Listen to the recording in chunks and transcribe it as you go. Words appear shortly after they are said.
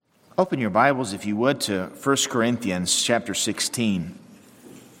Open your Bibles, if you would, to 1 Corinthians chapter 16.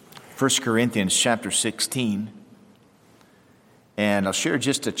 1 Corinthians chapter 16. And I'll share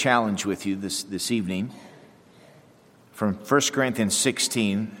just a challenge with you this evening. From 1 Corinthians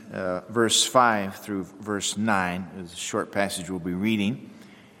 16, verse 5 through verse 9, is a short passage we'll be reading.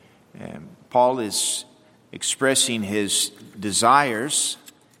 And Paul is expressing his desires,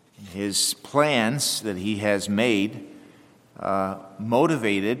 his plans that he has made,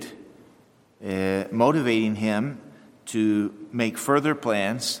 motivating him to make further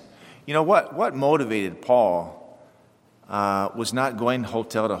plans. You know what motivated Paul was not going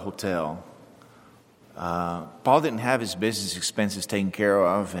hotel to hotel. Paul didn't have his business expenses taken care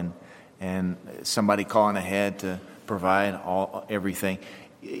of and somebody calling ahead to provide everything.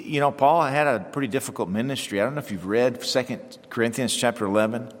 You know, Paul had a pretty difficult ministry. I don't know if you've read 2 Corinthians chapter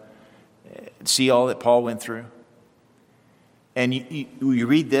 11. See all that Paul went through. And you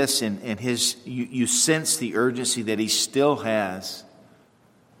read this and you sense the urgency that he still has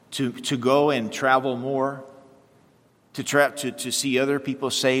to go and travel more, to see other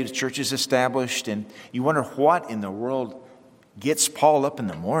people saved, churches established, and you wonder what in the world gets Paul up in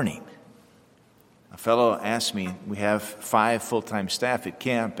the morning. A fellow asked me, we have 5 full-time staff at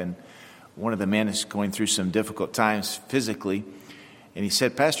camp, and one of the men is going through some difficult times physically, and he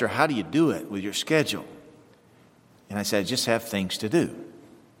said, "Pastor, how do you do it with your schedule?" And I said, "I just have things to do."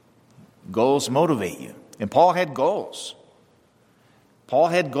 Goals motivate you. And Paul had goals. Paul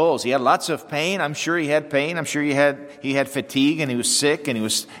had goals. He had lots of pain. I'm sure he had pain. I'm sure he had fatigue, and he was sick,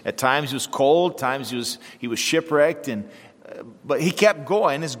 and at times he was cold, times he was shipwrecked, but he kept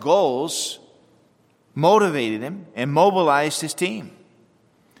going. His goals motivated him and mobilized his team.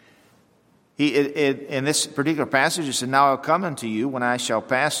 In this particular passage, he said, "Now I'll come unto you when I shall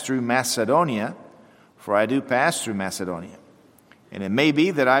pass through Macedonia, for I do pass through Macedonia. And it may be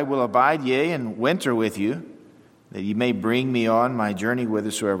that I will abide, yea, and winter with you, that ye may bring me on my journey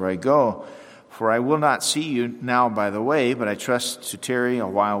whithersoever I go. For I will not see you now by the way, but I trust to tarry a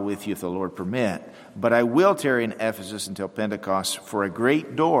while with you if the Lord permit. But I will tarry in Ephesus until Pentecost, for a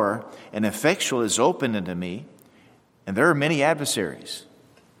great door and effectual is opened unto me, and there are many adversaries."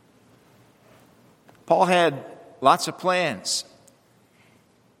 Paul had lots of plans.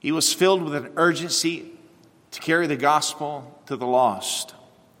 He was filled with an urgency to carry the gospel to the lost.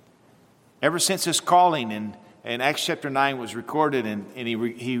 Ever since his calling in Acts chapter 9 was recorded, and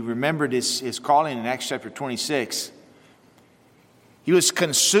he remembered his calling in Acts chapter 26, he was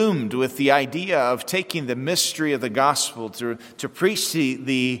consumed with the idea of taking the mystery of the gospel to preach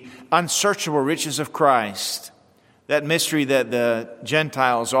the unsearchable riches of Christ. That mystery that the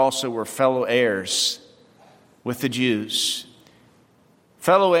Gentiles also were fellow heirs with the Jews.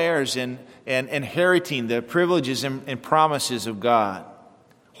 Fellow heirs and inheriting the privileges and promises of God.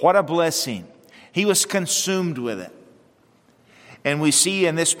 What a blessing. He was consumed with it. And we see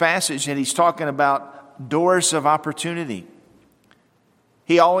in this passage that he's talking about doors of opportunity.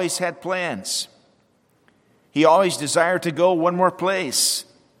 He always had plans. He always desired to go one more place,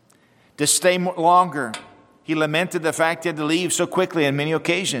 to stay longer. He lamented the fact he had to leave so quickly on many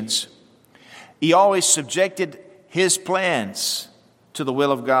occasions. He always subjected his plans to the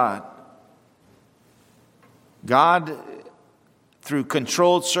will of God. God, through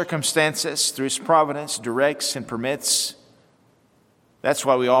controlled circumstances, through His providence, directs and permits. That's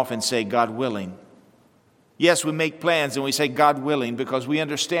why we often say God willing. Yes, we make plans and we say God willing because we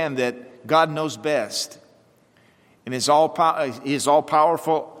understand that God knows best. And He is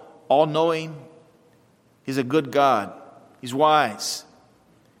all-powerful, all-knowing. He's a good God. He's wise.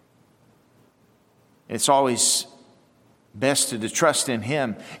 And it's always best to trust in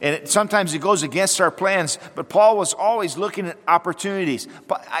Him. And sometimes it goes against our plans, but Paul was always looking at opportunities.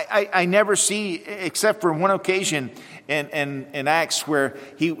 But I never see, except for one occasion in Acts where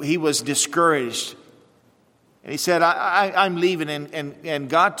he was discouraged. And he said, I'm leaving. And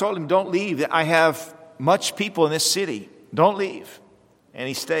God told him, "Don't leave. I have much people in this city. Don't leave." And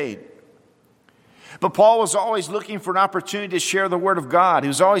he stayed. But Paul was always looking for an opportunity to share the word of God. He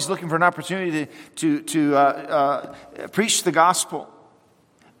was always looking for an opportunity to preach the gospel.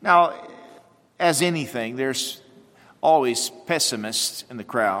 Now, as anything, there's always pessimists in the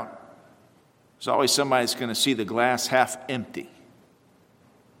crowd. There's always somebody that's going to see the glass half empty.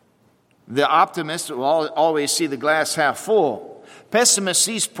 The optimist will always see the glass half full. Pessimist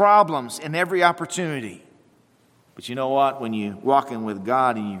sees problems in every opportunity. But you know what? When you're walking with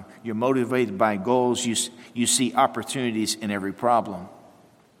God and you're motivated by goals, you see opportunities in every problem.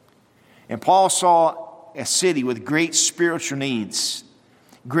 And Paul saw a city with great spiritual needs,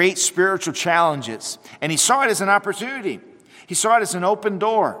 great spiritual challenges, and he saw it as an opportunity. He saw it as an open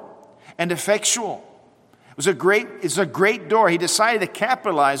door. and effectual. It's a great door. He decided to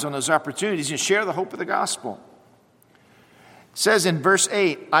capitalize on those opportunities and share the hope of the gospel. It says in verse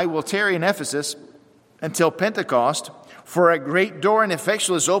 8, I will tarry in Ephesus until Pentecost, for a great door and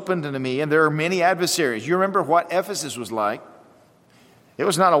effectual is opened unto me, and there are many adversaries. You remember what Ephesus was like? It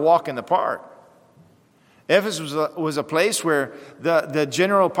was not a walk in the park. Ephesus was a place where the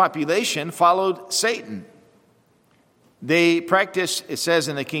general population followed Satan. They practiced, it says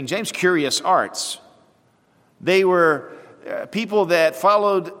in the King James, curious arts. They were people that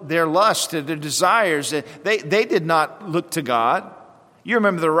followed their lust, their desires. They did not look to God. You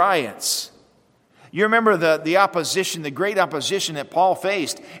remember the riots. You remember the opposition, the great opposition that Paul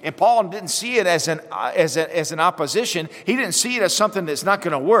faced. And Paul didn't see it as an opposition. He didn't see it as something that's not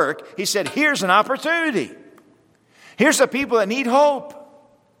going to work. He said, here's an opportunity. Here's the people that need hope.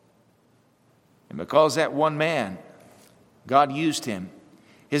 And because that one man, God used him.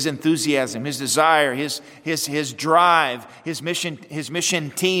 His enthusiasm, his desire, his drive, his mission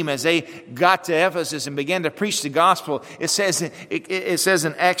team as they got to Ephesus and began to preach the gospel. It says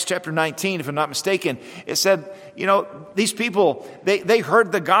in Acts chapter 19, if I'm not mistaken, it said, these people, they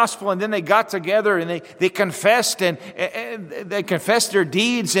heard the gospel and then they got together and they confessed and they confessed their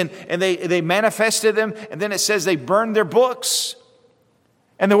deeds and they manifested them. And then it says they burned their books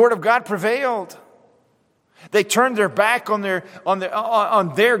and the word of God prevailed. They turned their back on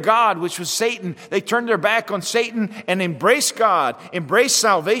their God, which was Satan. They turned their back on Satan and embraced God, embraced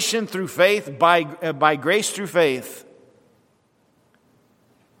salvation through faith, by grace through faith.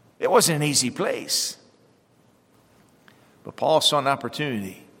 It wasn't an easy place. But Paul saw an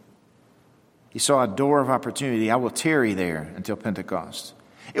opportunity. He saw a door of opportunity. I will tarry there until Pentecost.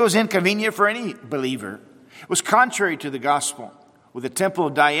 It was inconvenient for any believer. It was contrary to the gospel. With the temple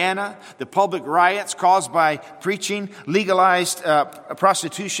of Diana, the public riots caused by preaching, legalized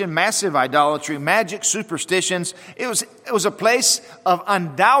prostitution, massive idolatry, magic, superstitions. It was a place of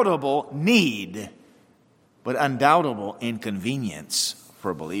undoubtable need, but undoubtable inconvenience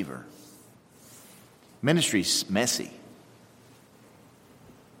for a believer. Ministry's messy.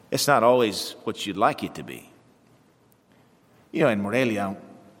 It's not always what you'd like it to be. In Morelia,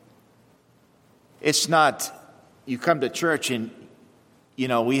 it's not you come to church and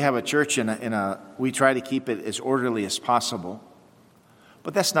we have a church we try to keep it as orderly as possible.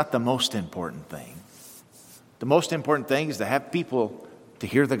 But that's not the most important thing. The most important thing is to have people to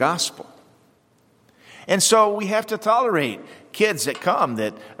hear the gospel. And so we have to tolerate kids that come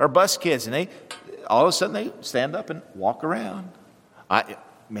that are bus kids, and all of a sudden they stand up and walk around.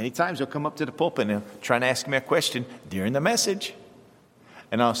 Many times they'll come up to the pulpit and they'll try and ask me a question during the message.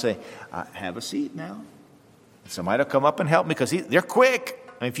 And I'll say, have a seat now. Somebody will come up and help me because they're quick.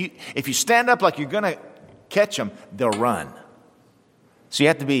 If you stand up like you're going to catch them, they'll run. So you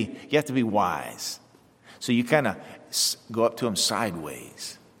have to be wise. So you kind of go up to them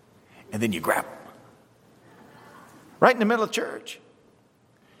sideways, and then you grab them right in the middle of church.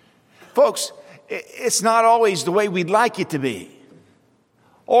 Folks, it's not always the way we'd like it to be.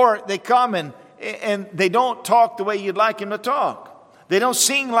 Or they come and they don't talk the way you'd like them to talk. They don't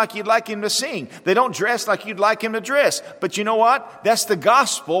sing like you'd like him to sing. They don't dress like you'd like him to dress. But you know what? That's the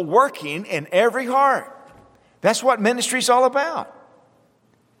gospel working in every heart. That's what ministry's all about.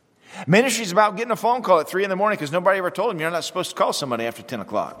 Ministry's about getting a phone call at 3 a.m. because nobody ever told them you're not supposed to call somebody after 10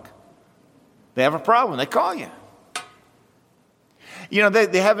 o'clock. They have a problem. They call you.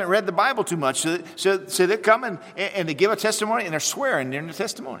 They haven't read the Bible too much. So they come and they give a testimony and they're swearing during the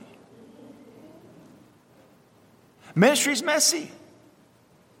testimony. Ministry's messy.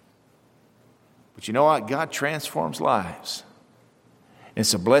 But you know what? God transforms lives. And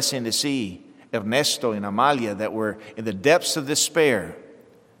it's a blessing to see Ernesto and Amalia that were in the depths of despair.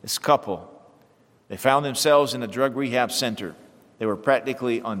 This couple, they found themselves in a drug rehab center. They were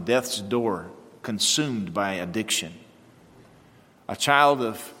practically on death's door, consumed by addiction. A child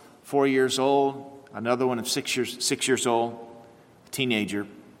of 4 years old, another one of 6 years old, a teenager.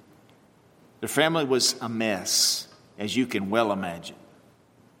 Their family was a mess, as you can well imagine.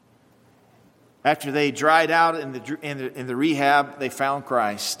 After they dried out in the rehab, they found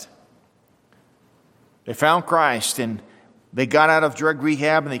Christ. They found Christ, and they got out of drug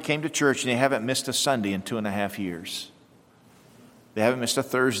rehab, and they came to church, and they haven't missed a Sunday in 2.5 years. They haven't missed a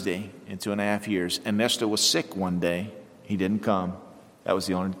Thursday in 2.5 years. And Ernesto was sick one day. He didn't come. That was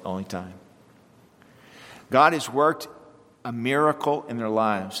the only time. God has worked a miracle in their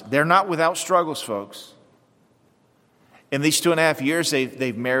lives. They're not without struggles, folks. In these 2.5 years,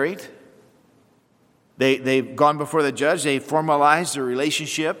 they've married. They've gone before the judge. They've formalized their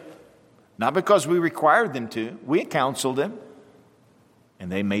relationship. Not because we required them to. We counseled them.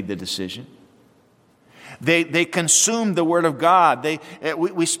 And they made the decision. They consumed the Word of God.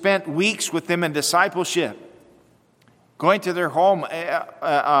 We spent weeks with them in discipleship, going to their home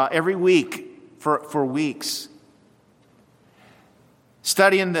every week for weeks,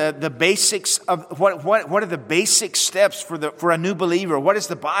 studying the basics of what are the basic steps for a new believer. What is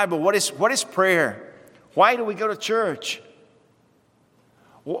the Bible? What is prayer? Why do we go to church?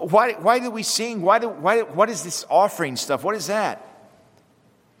 Why do we sing? What is this offering stuff? What is that?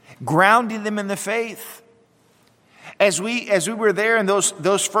 Grounding them in the faith. As we were there in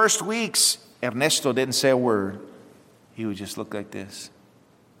those first weeks, Ernesto didn't say a word. He would just look like this,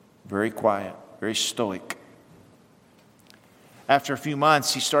 very quiet, very stoic. After a few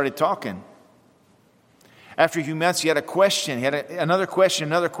months, he started talking. After a few months, he had a question. He had another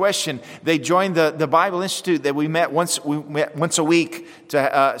question. They joined the Bible Institute that we met once a week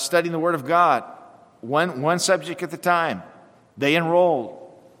to studying the Word of God, one subject at a time. They enrolled.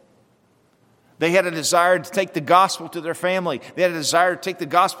 They had a desire to take the gospel to their family. They had a desire to take the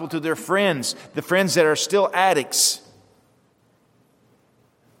gospel to their friends, the friends that are still addicts.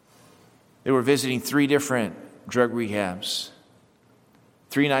 They were visiting 3 different drug rehabs,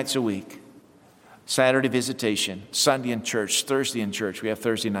 3 nights a week. Saturday visitation, Sunday in church, Thursday in church. We have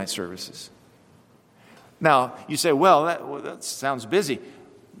Thursday night services. Now, you say, well, that sounds busy.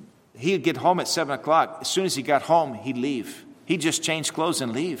 He'd get home at 7 o'clock. As soon as he got home, he'd leave. He'd just change clothes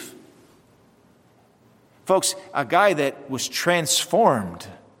and leave. Folks, a guy that was transformed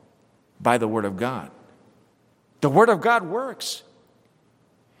by the Word of God. The Word of God works.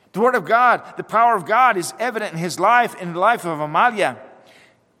 The Word of God, the power of God is evident in his life and the life of Amalia.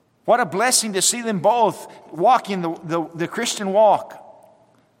 What a blessing to see them both walking the Christian walk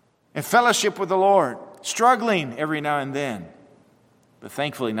in fellowship with the Lord, struggling every now and then, but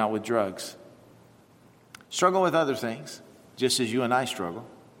thankfully not with drugs. Struggle with other things, just as you and I struggle.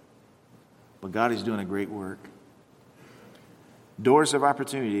 But God is doing a great work. Doors of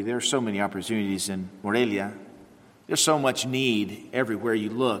opportunity. There are so many opportunities in Morelia. There's so much need everywhere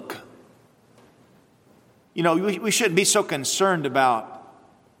you look. You know, we shouldn't be so concerned about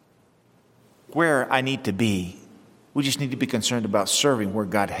where I need to be. We just need to be concerned about serving where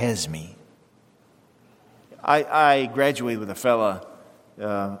God has me. I graduated with a fella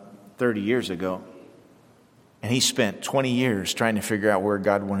 30 years ago, and he spent 20 years trying to figure out where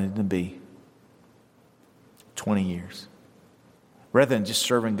God wanted him to be. 20 years. Rather than just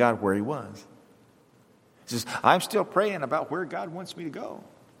serving God where he was. He says, I'm still praying about where God wants me to go.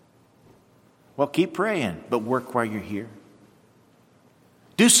 Well, keep praying, but work while you're here.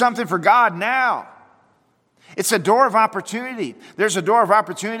 Do something for God now. It's a door of opportunity. There's a door of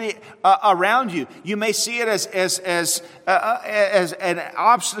opportunity around you. You may see it as an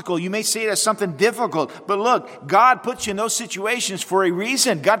obstacle. You may see it as something difficult. But look, God puts you in those situations for a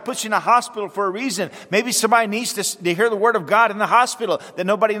reason. God puts you in a hospital for a reason. Maybe somebody needs to hear the Word of God in the hospital that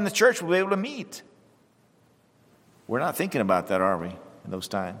nobody in the church will be able to meet. We're not thinking about that, are we, in those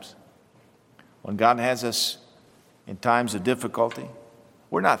times? When God has us in times of difficulty,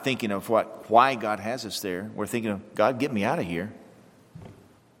 we're not thinking of why God has us there. We're thinking of, God, get me out of here.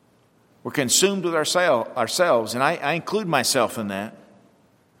 We're consumed with ourselves, and I include myself in that.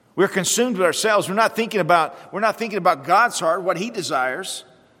 We're consumed with ourselves. We're not thinking about God's heart, what He desires.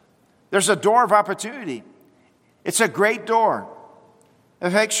 There's a door of opportunity. It's a great door,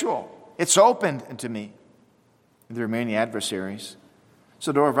 effectual. It's opened unto me. And there are many adversaries. It's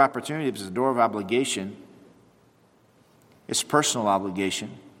a door of opportunity. It's a door of obligation. It's personal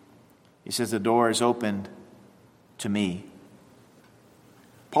obligation. He says the door is opened to me.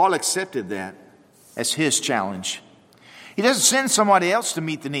 Paul accepted that as his challenge. He doesn't send somebody else to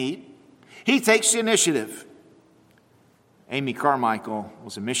meet the need. He takes the initiative. Amy Carmichael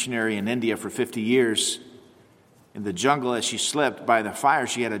was a missionary in India for 50 years. In the jungle, as she slept by the fire,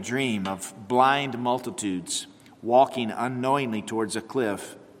 she had a dream of blind multitudes walking unknowingly towards a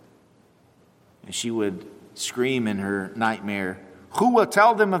cliff. And she would scream in her nightmare, "Who will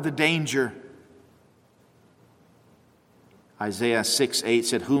tell them of the danger?" Isaiah 6:8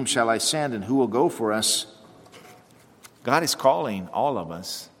 said, "Whom shall I send and who will go for us?" God is calling all of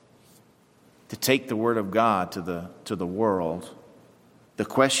us to take the Word of God to the world. The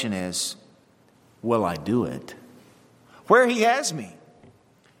question is, will I do it? Where He has me.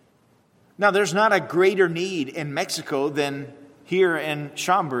 Now, there's not a greater need in Mexico than here in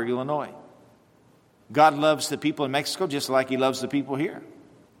Schaumburg, Illinois. God loves the people in Mexico just like He loves the people here.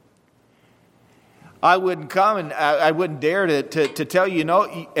 I wouldn't come and I wouldn't dare to tell you,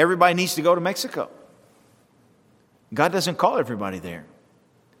 no, everybody needs to go to Mexico. God doesn't call everybody there.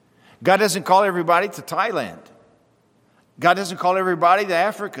 God doesn't call everybody to Thailand. God doesn't call everybody to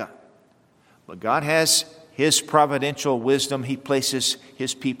Africa. But God has His providential wisdom. He places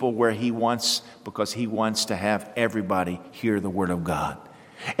His people where He wants, because He wants to have everybody hear the Word of God.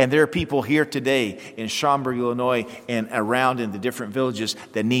 And there are people here today in Schaumburg, Illinois, and around in the different villages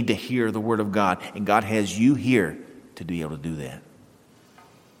that need to hear the Word of God. And God has you here to be able to do that.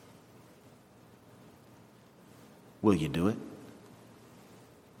 Will you do it?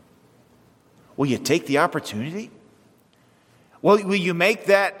 Will you take the opportunity? Will you make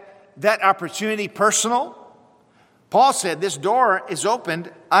that opportunity personal? Paul said, this door is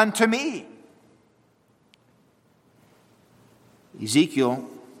opened unto me. Ezekiel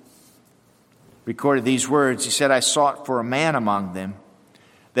recorded these words. He said, I sought for a man among them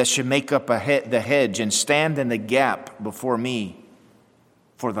that should make up the hedge and stand in the gap before me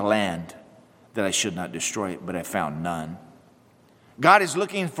for the land, that I should not destroy it, but I found none. God is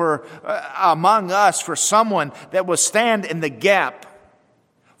looking for, among us, for someone that will stand in the gap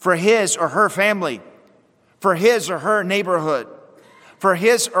for his or her family, for his or her neighborhood, for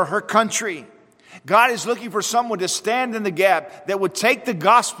his or her country. God is looking for someone to stand in the gap that would take the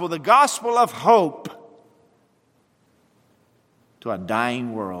gospel of hope, to a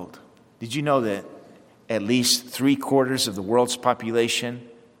dying world. Did you know that at least 3/4 of the world's population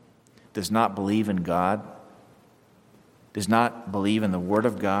does not believe in God? Does not believe in the Word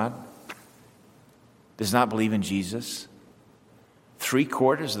of God? Does not believe in Jesus?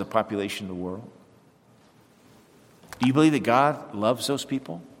 3/4 of the population of the world. Do you believe that God loves those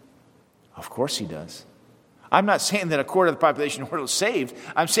people? Of course He does. I'm not saying that 1/4 of the population of the world is saved.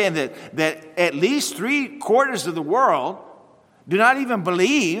 I'm saying that at least 3/4 of the world do not even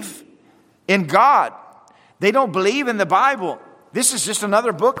believe in God. They don't believe in the Bible. This is just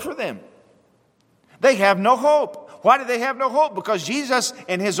another book for them. They have no hope. Why do they have no hope? Because Jesus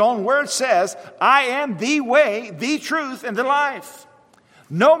in His own word says, I am the way, the truth, and the life.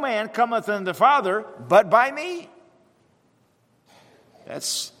 No man cometh unto the Father but by me.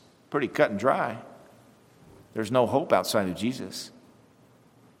 That's pretty cut and dry. There's no hope outside of Jesus.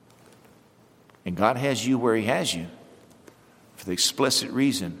 And God has you where He has you for the explicit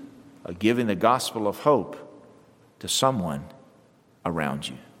reason of giving the gospel of hope to someone around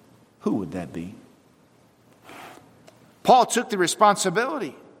you. Who would that be? Paul took the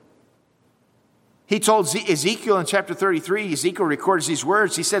responsibility. He told Ezekiel in chapter 33, Ezekiel records these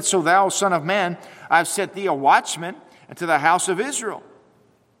words. He said, So thou, son of man, I have set thee a watchman unto the house of Israel.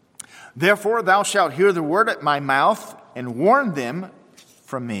 Therefore thou shalt hear the word at my mouth and warn them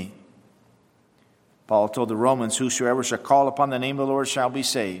from me. Paul told the Romans, Whosoever shall call upon the name of the Lord shall be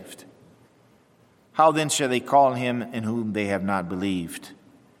saved. How then shall they call on Him in whom they have not believed?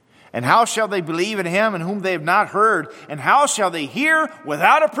 And how shall they believe in Him in whom they have not heard? And how shall they hear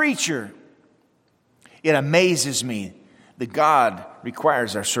without a preacher? It amazes me that God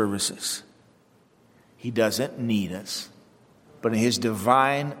requires our services. He doesn't need us. But in His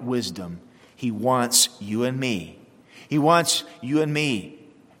divine wisdom, He wants you and me. He wants you and me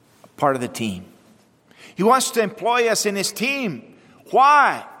part of the team. He wants to employ us in His team.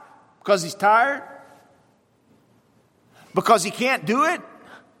 Why? Because He's tired? Because He can't do it?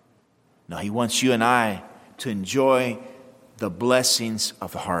 No, He wants you and I to enjoy the blessings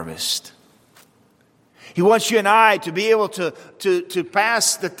of the harvest. He wants you and I to be able to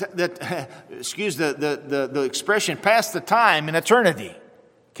pass excuse the expression, pass the time in eternity,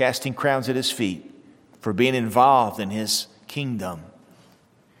 casting crowns at His feet for being involved in His kingdom.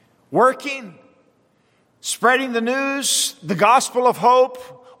 Working, spreading the news, the gospel of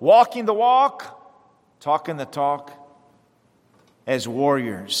hope, walking the walk, talking the talk, as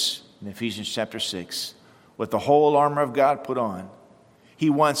warriors in Ephesians chapter 6, with the whole armor of God put on. He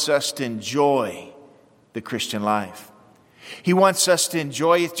wants us to enjoy the Christian life. He wants us to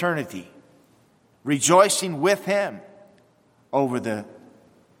enjoy eternity, rejoicing with Him over the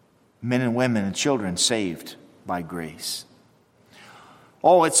men and women and children saved by grace.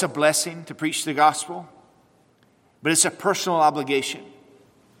 Oh, it's a blessing to preach the gospel, but it's a personal obligation.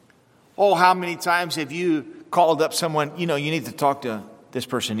 Oh, how many times have you called up someone, you need to talk to this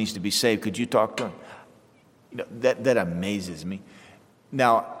person, needs to be saved. Could you talk to him? That amazes me.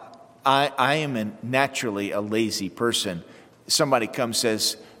 Now, I am naturally a lazy person. Somebody comes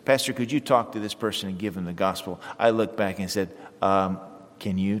says, Pastor, could you talk to this person and give him the gospel? I looked back and said,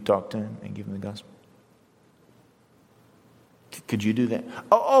 can you talk to him and give him the gospel? Could you do that?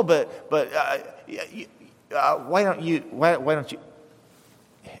 Why don't you?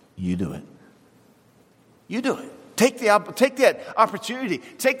 You do it. You do it. Take that opportunity.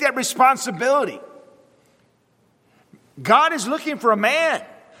 Take that responsibility. God is looking for a man.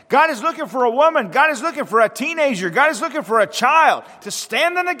 God is looking for a woman. God is looking for a teenager. God is looking for a child to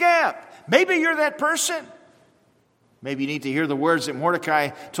stand in the gap. Maybe you're that person. Maybe you need to hear the words that Mordecai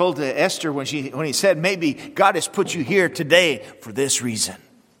told to Esther when he said, maybe God has put you here today for this reason.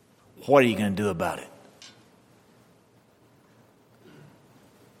 What are you going to do about it?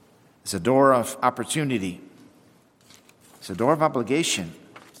 It's a door of opportunity. It's a door of obligation.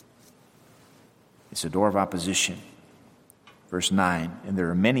 It's a door of opposition. Verse 9, and there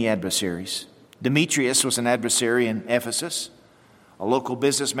are many adversaries. Demetrius was an adversary in Ephesus, a local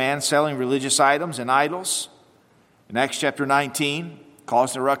businessman selling religious items and idols. In Acts chapter 19,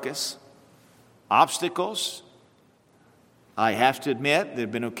 caused a ruckus. Obstacles. I have to admit, there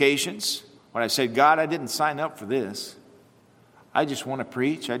have been occasions when I said, God, I didn't sign up for this. I just want to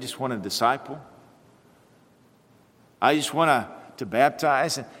preach. I just want to disciple. I just want to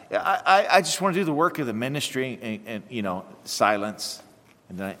baptize. And I just want to do the work of the ministry and silence.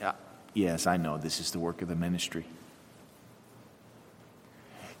 And then yes, I know this is the work of the ministry.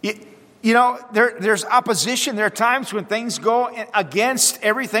 There's opposition. There are times when things go against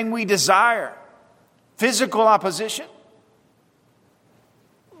everything we desire. Physical opposition.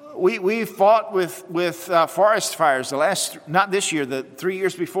 We fought with forest fires not this year, the 3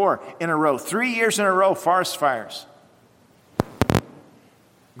 years before in a row. 3 years in a row, forest fires.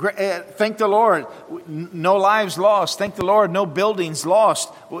 Thank the Lord, no lives lost. Thank the Lord, no buildings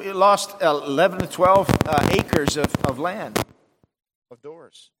lost. We lost 11 to 12 acres of land, of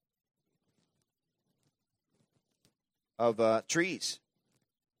doors. Of trees.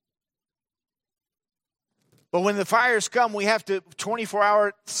 But when the fires come, we have to 24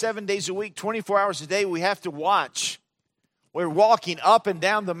 hours, 7 days a week, 24 hours a day, we have to watch. We're walking up and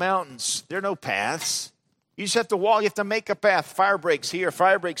down the mountains. There are no paths. You just have to walk. You have to make a path. Fire breaks here,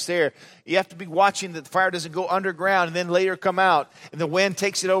 fire breaks there. You have to be watching that the fire doesn't go underground and then later come out. And the wind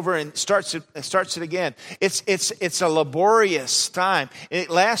takes it over and starts it again. It's a laborious time. It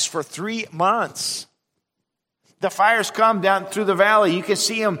lasts for 3 months. The fires come down through the valley. You can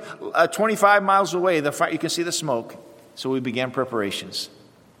see them 25 miles away. You can see the smoke. So we began preparations.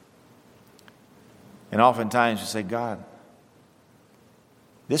 And oftentimes we say, God,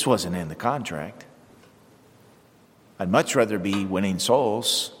 this wasn't in the contract. I'd much rather be winning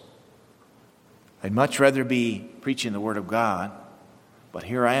souls. I'd much rather be preaching the Word of God. But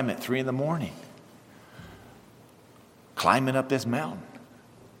here I am at 3 a.m, climbing up this mountain.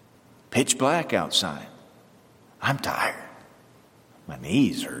 Pitch black outside. I'm tired. My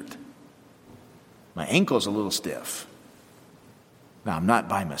knees hurt. My ankle's a little stiff. Now, I'm not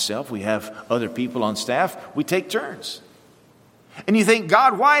by myself. We have other people on staff. We take turns. And you think,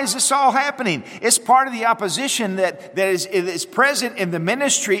 God, why is this all happening? It's part of the opposition that is present in the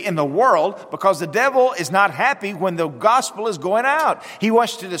ministry in the world because the devil is not happy when the gospel is going out. He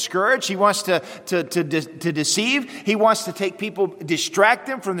wants to discourage. He wants to deceive. He wants to take people, distract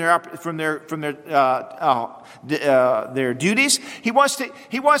them from their duties. He wants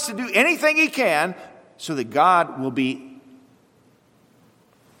to do anything he can so that God will be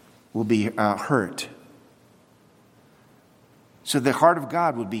hurt. So the heart of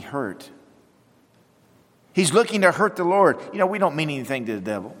God would be hurt. He's looking to hurt the Lord. We don't mean anything to the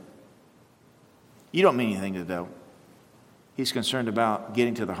devil. You don't mean anything to the devil. He's concerned about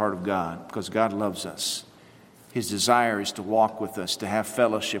getting to the heart of God because God loves us. His desire is to walk with us, to have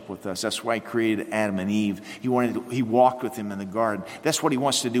fellowship with us. That's why he created Adam and Eve. He walked with them in the garden. That's what he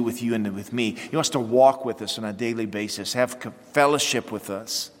wants to do with you and with me. He wants to walk with us on a daily basis, have fellowship with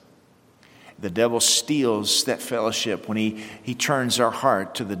us. The devil steals that fellowship when he turns our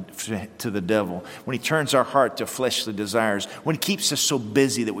heart to the devil, when he turns our heart to fleshly desires, when he keeps us so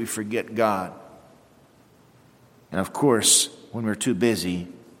busy that we forget God. And of course, when we're too busy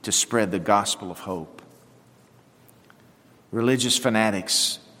to spread the gospel of hope. Religious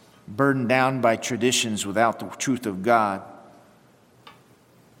fanatics, burdened down by traditions without the truth of God.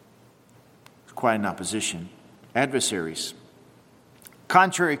 It's quite an opposition. Adversaries.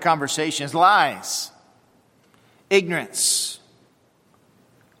 Contrary conversations, lies, ignorance,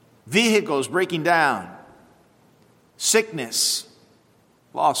 vehicles breaking down, sickness,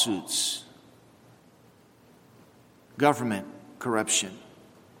 lawsuits, government corruption.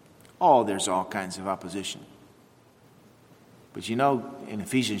 There's all kinds of opposition. But in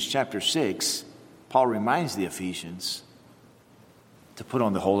Ephesians chapter 6, Paul reminds the Ephesians to put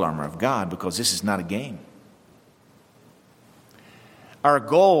on the whole armor of God because this is not a game. Our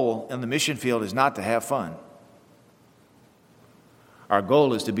goal in the mission field is not to have fun. Our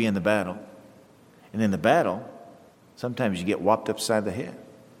goal is to be in the battle. And in the battle, sometimes you get whopped upside the head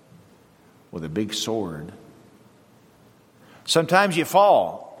with a big sword. Sometimes you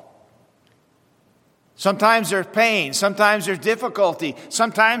fall. Sometimes there's pain. Sometimes there's difficulty.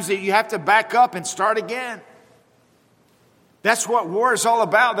 Sometimes you have to back up and start again. That's what war is all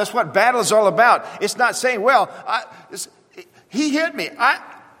about. That's what battle is all about. It's not saying, well, he hit me.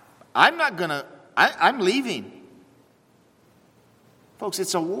 I'm leaving. Folks,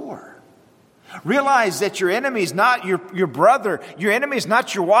 it's a war. Realize that your enemy is not your brother. Your enemy is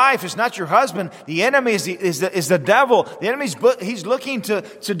not your wife. It's not your husband. The enemy is the devil. The enemy he's looking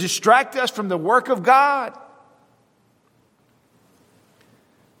to distract us from the work of God.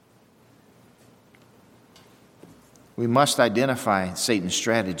 We must identify Satan's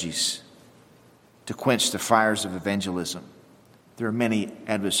strategies to quench the fires of evangelism. There are many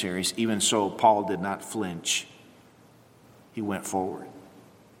adversaries. Even so, Paul did not flinch. He went forward.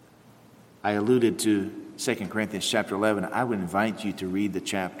 I alluded to 2 Corinthians chapter 11. I would invite you to read the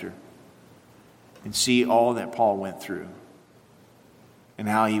chapter and see all that Paul went through and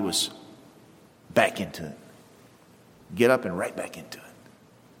how he was back into it. Get up and right back into it.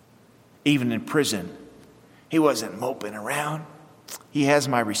 Even in prison, he wasn't moping around. He has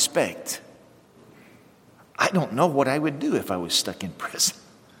my respect. I don't know what I would do if I was stuck in prison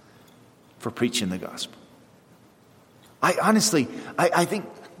for preaching the gospel. I think,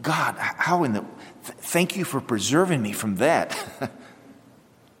 God, how in the... Thank you for preserving me from that.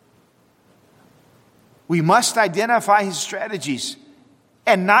 We must identify his strategies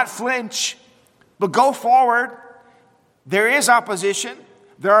and not flinch, but go forward. There is opposition.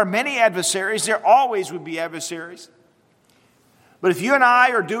 There are many adversaries. There always would be adversaries. But if you and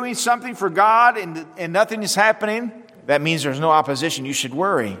I are doing something for God and nothing is happening, that means there's no opposition. You should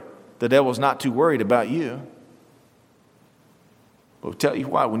worry. The devil's not too worried about you. But I'll tell you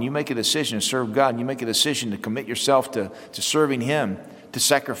what, when you make a decision to serve God, and you make a decision to commit yourself to serving him, to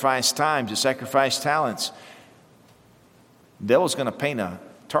sacrifice time, to sacrifice talents, the devil's going to paint a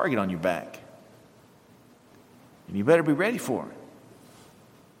target on your back. And you better be ready for it.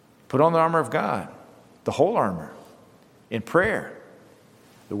 Put on the armor of God, the whole armor, in prayer.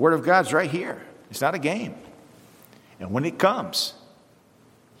 The Word of God's right here. It's not a game. And when it comes,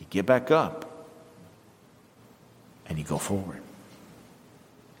 you get back up and you go forward.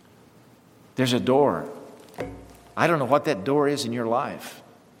 There's a door. I don't know what that door is in your life.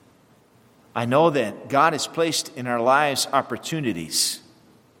 I know that God has placed in our lives opportunities,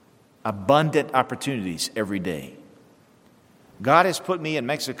 abundant opportunities every day. God has put me in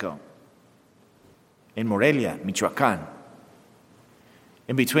Mexico, in Morelia, Michoacan,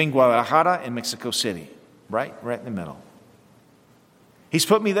 in between Guadalajara and Mexico City, right in the middle. He's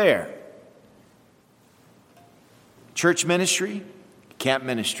put me there. Church ministry, camp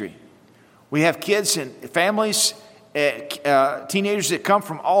ministry. We have kids and families, teenagers that come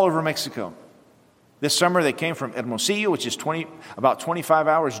from all over Mexico. This summer they came from Hermosillo, which is about 25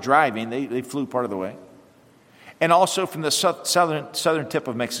 hours driving. They flew part of the way. And also from the southern tip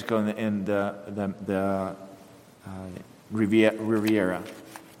of Mexico in the Riviera.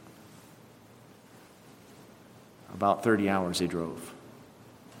 About 30 hours they drove.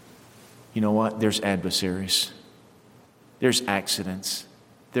 You know what? There's adversaries. There's accidents.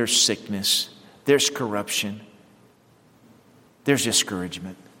 There's sickness. There's corruption. There's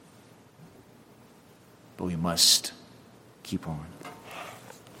discouragement. But we must keep on.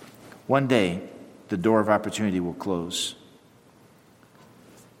 One day, the door of opportunity will close.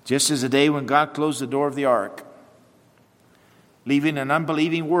 Just as the day when God closed the door of the ark, leaving an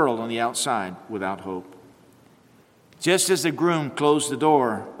unbelieving world on the outside without hope. Just as the groom closed the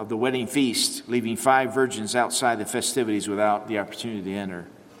door of the wedding feast, leaving 5 virgins outside the festivities without the opportunity to enter.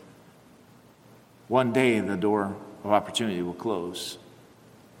 One day the door of opportunity will close.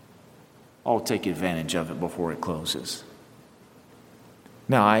 I'll take advantage of it before it closes.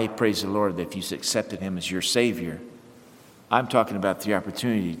 Now, I praise the Lord that if you've accepted him as your Savior, I'm talking about the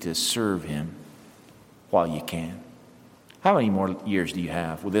opportunity to serve him while you can. How many more years do you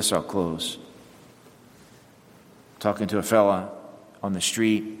have? With this, I'll close. Talking to a fella on the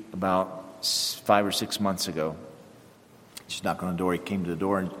street about 5 or 6 months ago. Just knocked on the door. He came to the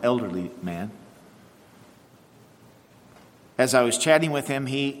door, an elderly man. As I was chatting with him,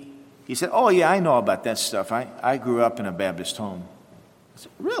 he said, "Oh, yeah, I know about that stuff. I grew up in a Baptist home." I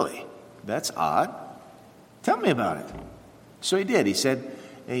said, "Really? That's odd. Tell me about it." So he did. He said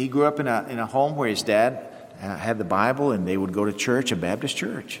he grew up in a home where his dad had the Bible and they would go to church, a Baptist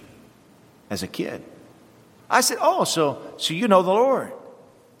church, as a kid. I said, "Oh, so you know the Lord.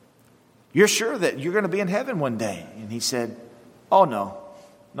 You're sure that you're going to be in heaven one day?" And he said, "Oh, no,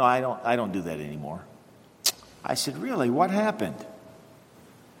 I don't do that anymore." I said, "Really? What happened?"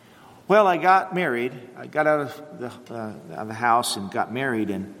 "Well, I got married. I got out of the house and got married,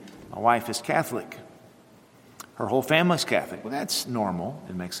 and my wife is Catholic. Her whole family's Catholic. Well, that's normal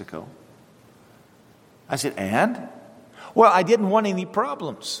in Mexico. I said, and? Well, I didn't want any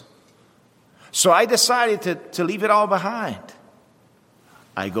problems. So I decided to leave it all behind.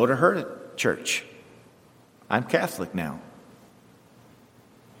 I go to her church. I'm Catholic now.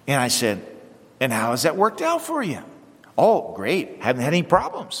 And I said, and how has that worked out for you? Oh, great. Haven't had any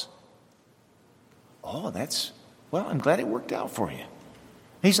problems. Oh, well, I'm glad it worked out for you.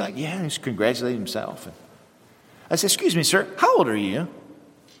 He's like, yeah, he's congratulating himself. And I said, excuse me, sir, how old are you?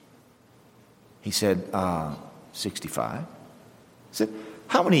 He said, 65. I said,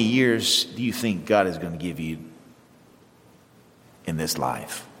 how many years do you think God is going to give you in this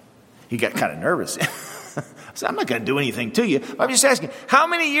life? He got kind of nervous. I said, I'm not going to do anything to you. I'm just asking, how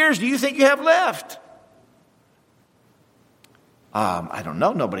many years do you think you have left? I don't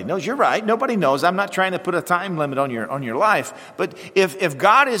know. Nobody knows. You're right. Nobody knows. I'm not trying to put a time limit on your life. But if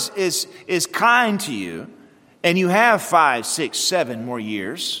God is kind to you and you have 5, 6, 7 more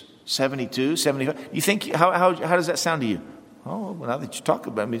years, 72, 75, you think, how does that sound to you? Oh, well, now that you talk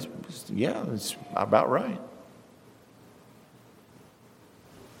about it, it's about right.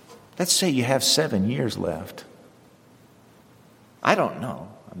 Let's say you have 7 years left. I don't know.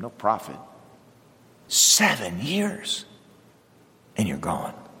 I'm no prophet. 7 years. And you're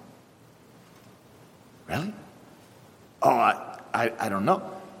gone. Really? Oh, I don't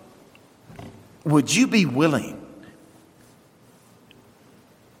know. Would you be willing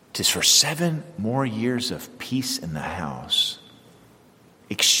to, for 7 more years of peace in the house,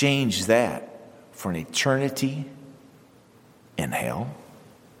 exchange that for an eternity in hell?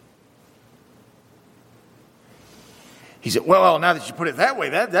 He said, well, now that you put it that way,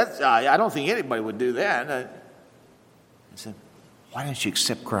 that's I don't think anybody would do that. I said, why don't you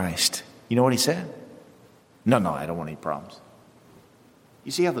accept Christ? You know what he said? No, I don't want any problems.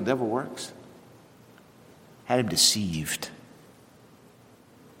 You see how the devil works? Had him deceived.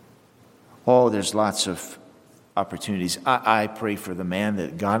 Oh, there's lots of opportunities. I pray for the man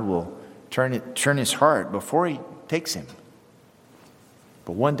that God will turn his heart before he takes him.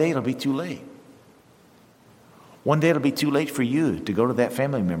 But one day it'll be too late. One day it'll be too late for you to go to that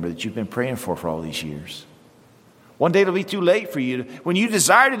family member that you've been praying for all these years. One day it'll be too late for you. When you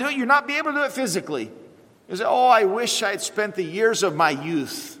desire to do it, you'll not be able to do it physically. You say, oh, I wish I had spent the years of my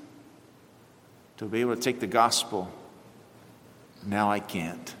youth to be able to take the gospel. Now I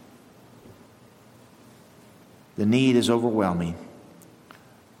can't. The need is overwhelming.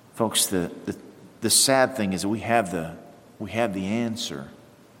 Folks, the sad thing is that we have the answer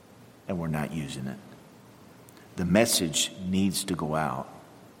and we're not using it. The message needs to go out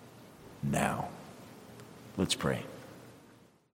now. Let's pray.